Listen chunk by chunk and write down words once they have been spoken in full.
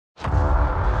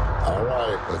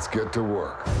right, let's get to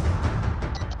work.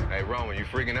 Hey, Roman, you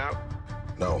freaking out?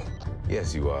 No.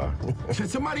 Yes, you are. Can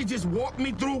somebody just walk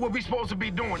me through what we supposed to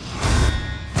be doing?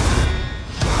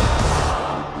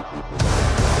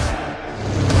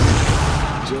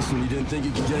 Justin, you didn't think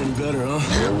it could get any better, huh?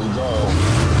 Here we go.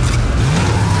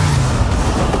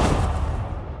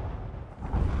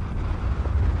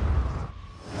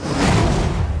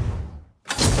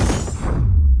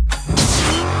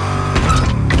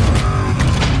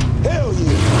 Hell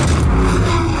yeah!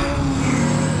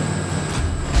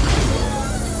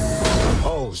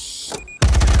 Oh,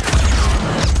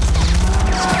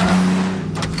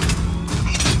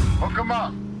 Hook him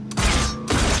up.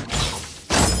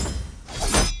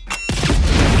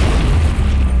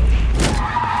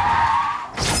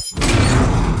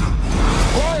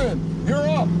 You're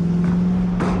up!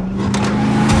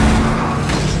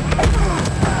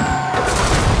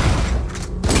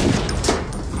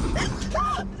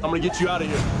 I'm gonna get you out of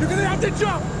here. You're gonna have to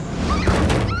jump!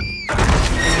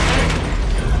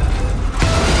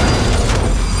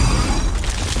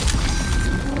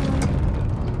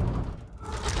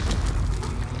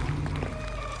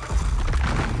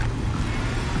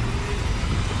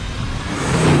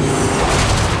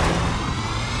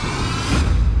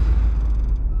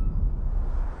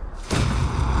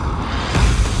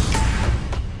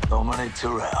 Dominic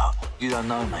Toretto, you don't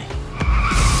know me.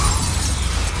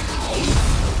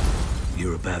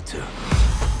 You're about to.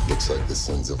 Looks like the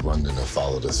sins of London have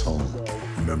followed us home.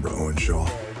 Remember Owen Shaw?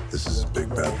 This is his big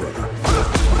bad brother.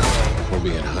 We're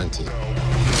being hunted.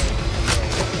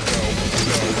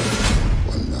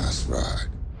 One last ride.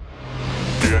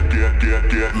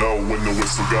 Get low when the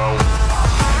whistle go.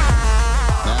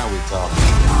 Now we talk.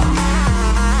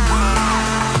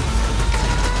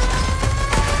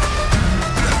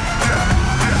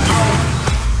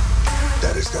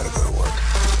 Daddy's gotta go to work.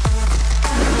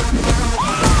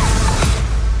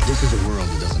 This is a world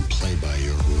that doesn't play by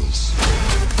your rules.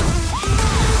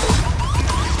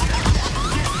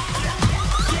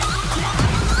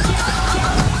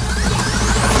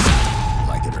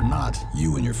 Like it or not,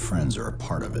 you and your friends are a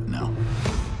part of it now.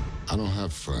 I don't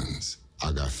have friends.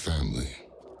 I got family.